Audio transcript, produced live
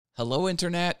Hello,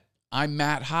 Internet. I'm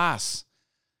Matt Haas.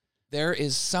 There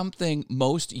is something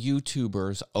most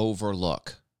YouTubers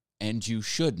overlook, and you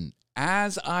shouldn't.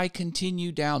 As I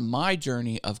continue down my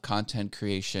journey of content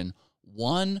creation,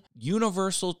 one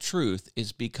universal truth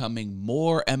is becoming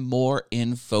more and more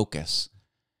in focus,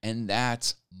 and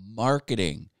that's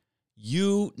marketing.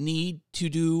 You need to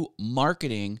do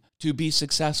marketing to be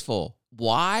successful.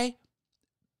 Why?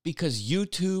 Because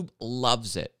YouTube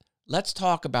loves it. Let's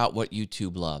talk about what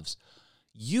YouTube loves.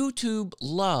 YouTube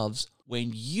loves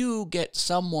when you get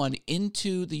someone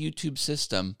into the YouTube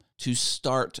system to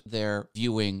start their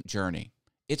viewing journey.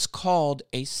 It's called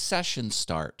a session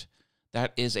start.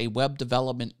 That is a web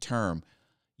development term.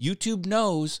 YouTube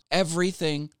knows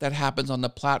everything that happens on the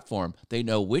platform. They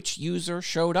know which user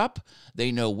showed up.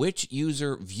 They know which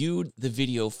user viewed the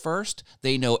video first.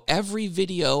 They know every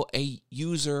video a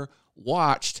user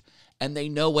watched, and they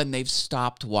know when they've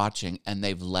stopped watching and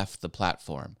they've left the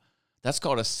platform. That's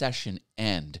called a session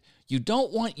end. You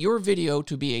don't want your video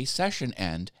to be a session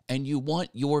end, and you want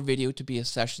your video to be a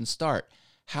session start.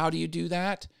 How do you do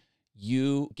that?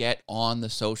 You get on the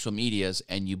social medias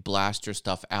and you blast your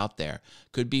stuff out there.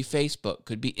 Could be Facebook,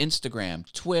 could be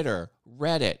Instagram, Twitter,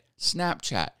 Reddit,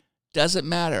 Snapchat. Doesn't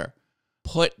matter.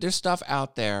 Put their stuff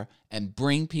out there and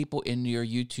bring people into your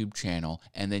YouTube channel,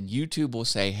 and then YouTube will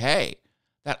say, hey,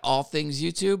 that All Things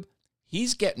YouTube,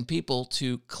 he's getting people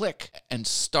to click and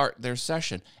start their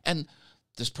session. And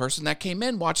this person that came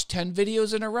in watched 10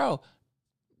 videos in a row.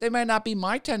 They might not be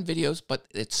my 10 videos, but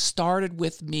it started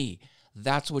with me.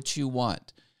 That's what you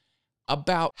want.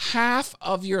 About half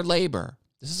of your labor,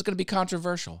 this is going to be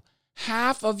controversial,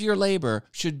 half of your labor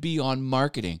should be on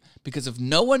marketing, because if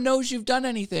no one knows you've done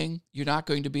anything, you're not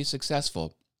going to be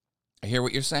successful. I hear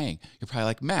what you're saying. You're probably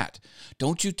like, Matt,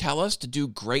 don't you tell us to do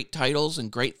great titles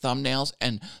and great thumbnails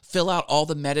and fill out all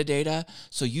the metadata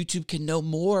so YouTube can know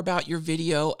more about your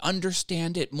video,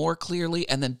 understand it more clearly,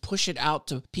 and then push it out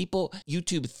to people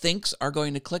YouTube thinks are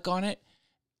going to click on it?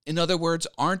 In other words,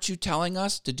 aren't you telling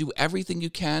us to do everything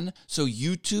you can so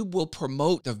YouTube will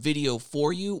promote the video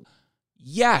for you?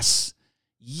 Yes.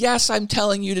 Yes, I'm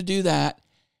telling you to do that.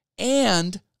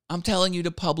 And I'm telling you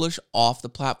to publish off the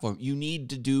platform. You need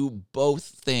to do both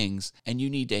things, and you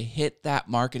need to hit that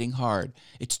marketing hard.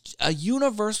 It's a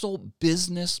universal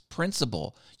business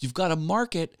principle. You've got to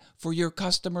market for your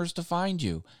customers to find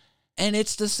you. And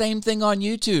it's the same thing on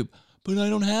YouTube. But I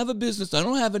don't have a business. I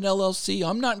don't have an LLC.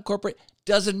 I'm not incorporated.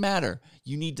 Doesn't matter.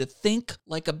 You need to think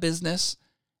like a business,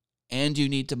 and you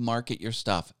need to market your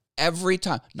stuff every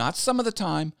time. Not some of the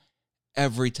time,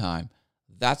 every time.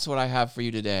 That's what I have for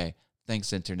you today.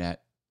 Thanks, Internet.